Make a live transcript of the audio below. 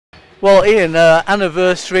Well, Ian,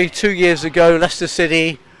 anniversary 2 years ago, Leicester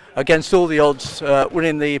City, against all the odds,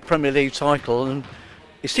 winning the Premier League title, and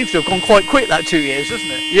it seems to have gone quite quick, that 2 years, doesn't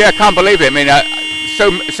it? Yeah, I can't believe it. I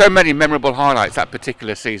mean, so many memorable highlights that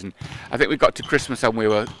particular season. I think we got to Christmas and we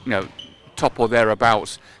were, top or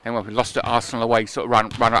thereabouts. And when we lost at Arsenal away, sort of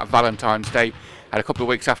ran out of Valentine's Day. Had a couple of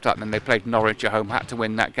weeks after that, and then they played Norwich at home, had to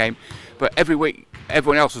win that game. But every week,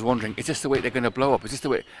 everyone else was wondering, is this the week they're going to blow up? Is this the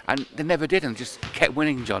week? And they never did, and just kept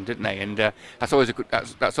winning, John, didn't they? And that's always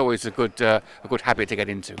a good habit to get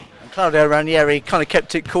into. And Claudio Ranieri kind of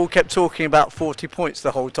kept it cool, kept talking about 40 points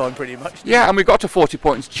the whole time, pretty much. Yeah, and we got to 40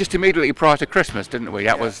 points just immediately prior to Christmas, didn't we?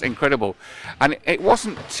 That was incredible. And it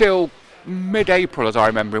wasn't till mid-April, as I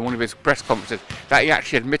remember, in one of his press conferences, that he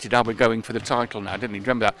actually admitted, "I'll be going for the title now," didn't he?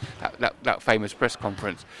 Remember that famous press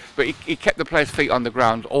conference? But he kept the players' feet on the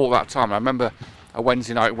ground all that time. I remember a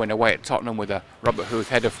Wednesday night win away at Tottenham with a Robert Huth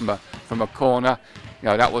header from a corner.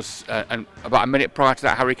 That was and about a minute prior to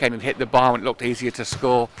that, Harry Kane had hit the bar and it looked easier to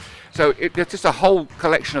score. So there's just a whole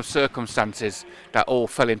collection of circumstances that all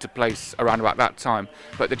fell into place around about that time.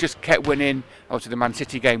 But they just kept winning. Obviously, the Man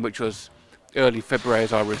City game, which was early February,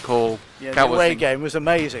 as I recall. Yeah, the away game was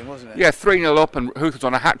amazing, wasn't it? Yeah, 3-0 up, and Huth was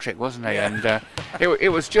on a hat-trick, wasn't he? Yeah. And it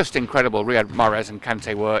was just incredible. Riyad Mahrez and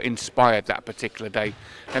Kante were inspired that particular day.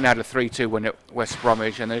 Then they had a 3-2 win at West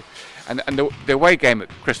Bromwich, and the away game at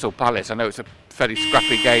Crystal Palace, I know it's a fairly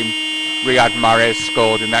scrappy game. Riyad Mahrez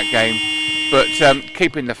scored in that game, but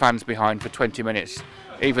keeping the fans behind for 20 minutes,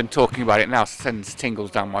 even talking about it now sends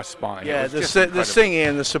tingles down my spine. Yeah, the singing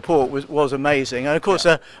and the support was amazing, and of course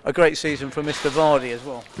a great season for Mr. Vardy as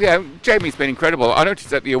well. Yeah, Jamie's been incredible. I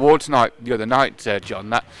noticed at the awards night the other night,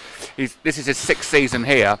 John, that this is his 6th season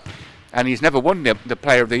here, and he's never won the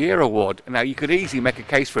Player of the Year award. Now, you could easily make a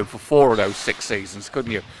case for him for 4 of those 6 seasons,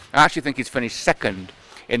 couldn't you? I actually think he's finished 2nd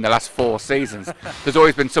in the last 4 seasons. There's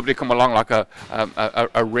always been somebody come along like a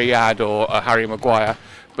Riyad or a Harry Maguire,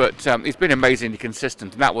 but he's been amazingly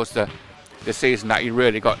consistent, and that was the season that he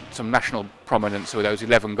really got some national prominence with those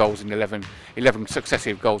 11 goals in 11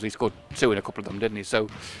 successive goals. He scored 2 in a couple of them, didn't he? So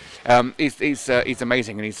he's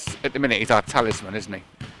amazing, and at the minute he's our talisman, isn't he?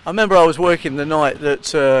 I remember I was working the night that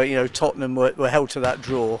Tottenham were held to that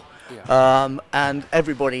draw, and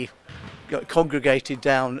everybody congregated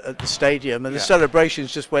down at the stadium, and the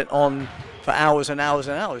celebrations just went on for hours and hours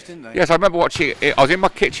and hours, didn't they? Yes, I remember watching it. I was in my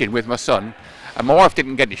kitchen with my son, and my wife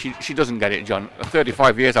didn't get it. She doesn't get it, John.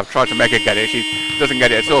 35 years I've tried to make her get it. She doesn't get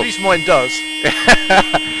it at all. At least mine does.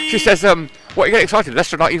 She says, "What, you get excited?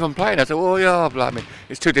 Leicester not even playing?" I said, "Oh yeah, blimey,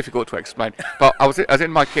 it's too difficult to explain." But I was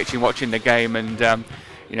in my kitchen watching the game, and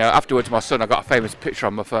afterwards my son, I got a famous picture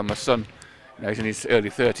on my phone. My son, he's in his early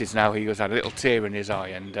 30s now. He had a little tear in his eye,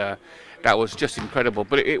 and that was just incredible.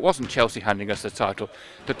 But it wasn't Chelsea handing us the title.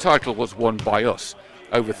 The title was won by us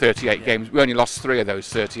over 38 games. We only lost 3 of those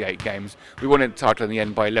 38 games. We won the title in the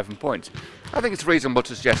end by 11 points. I think it's reasonable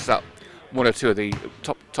to suggest that 1 or 2 of the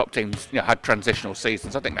top teams had transitional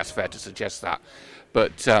seasons. I think that's fair to suggest that.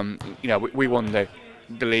 But we won the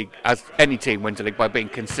league, as any team wins the league, by being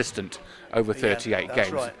consistent over 38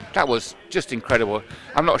 games. Right. That was just incredible.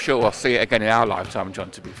 I'm not sure we'll see it again in our lifetime, John,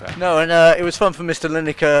 to be fair. No, and it was fun for Mr.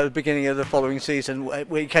 Lineker at the beginning of the following season.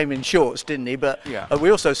 He came in shorts, didn't he? But we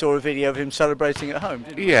also saw a video of him celebrating at home,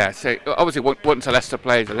 didn't we? Yeah, so obviously once a Leicester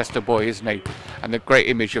player, a Leicester boy, isn't he? And the great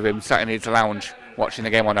image of him sat in his lounge watching the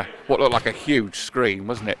game on what looked like a huge screen,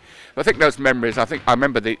 wasn't it? But I think those memories, I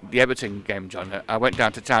remember the Everton game, John. I went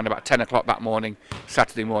down to town about 10 o'clock that morning,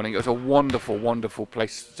 Saturday morning. It was a wonderful, wonderful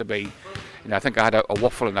place to be. I think I had a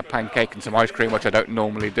waffle and a pancake and some ice cream, which I don't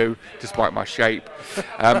normally do, despite my shape.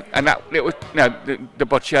 And that it was, the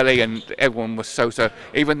Bocelli, and everyone was so.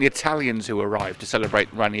 Even the Italians who arrived to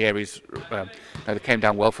celebrate Ranieri's, they came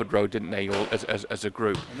down Welford Road, didn't they, all as a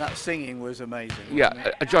group? And that singing was amazing.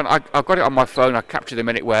 Yeah, John, I've got it on my phone. I captured the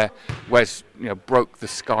minute where Wes, broke the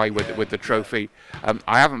sky with the trophy.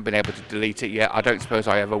 I haven't been able to delete it yet. I don't suppose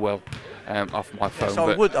I ever will. Off my phone.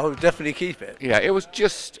 Yes, I would definitely keep it. Yeah, it was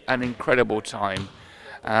just an incredible time.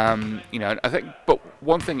 I think, but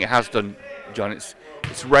one thing it has done, John, it's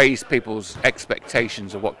raised people's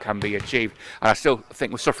expectations of what can be achieved, and I still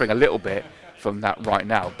think we're suffering a little bit from that right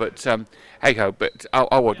now. But hey ho, but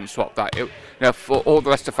I wouldn't swap that. For all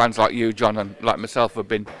the Leicester fans like you, John, and like myself, who have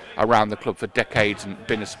been around the club for decades and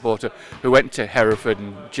been a supporter, who went to Hereford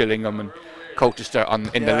and Gillingham and Colchester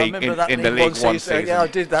in the league in the League One season. Yeah, I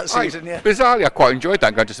did that season. Bizarrely, I quite enjoyed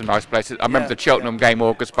that, going to some nice places. I remember the Cheltenham game,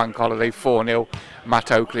 August Bank Holiday, 4-0,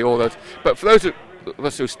 Matt Oakley, all those. But for those of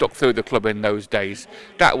us who stuck through the club in those days,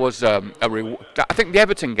 that was a reward. I think the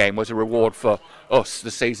Everton game was a reward for us,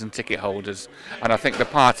 the season ticket holders, and I think the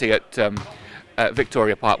party at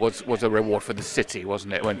Victoria Park was a reward for the city,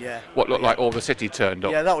 wasn't it? When what looked like all the city turned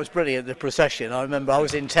up. Yeah, that was brilliant, the procession. I remember I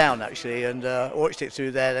was in town actually and watched it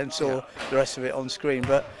through there, then saw the rest of it on screen.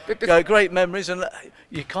 But great memories, and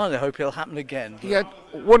you kind of hope it'll happen again. Yeah,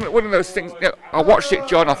 one of those things. I watched it,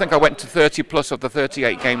 John. I think I went to 30 plus of the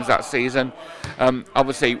 38 games that season.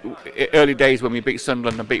 Obviously, early days when we beat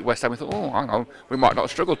Sunderland and beat West Ham, we thought, oh, hang on, we might not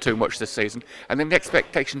struggle too much this season. And then the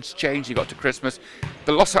expectations changed. You got to Christmas,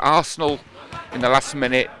 the loss at Arsenal in the last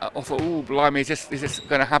minute. I thought, oh, blimey, is this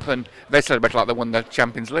going to happen? They celebrated like they won the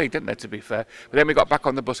Champions League, didn't they, to be fair? But then we got back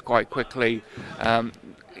on the bus quite quickly.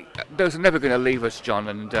 Those are never going to leave us, John,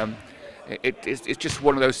 and it's just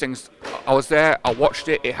one of those things. I was there, I watched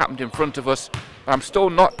it, it happened in front of us, but I'm still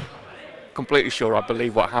not completely sure I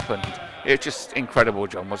believe what happened. It's just incredible,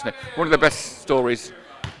 John, wasn't it? One of the best stories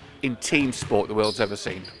in team sport the world's ever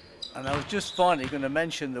seen. And I was just finally going to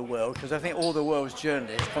mention the World, because I think all the world's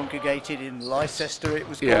journalists congregated in Leicester. It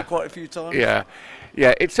was called quite a few times. Yeah,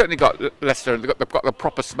 it certainly got Leicester. They've got the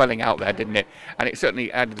proper smelling out there, didn't it? And it certainly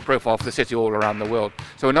added the profile for the city all around the world.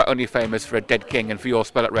 So we're not only famous for a dead king and for your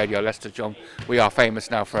spell at Radio Leicester, John. We are famous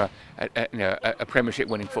now for a Premiership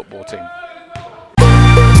winning football team.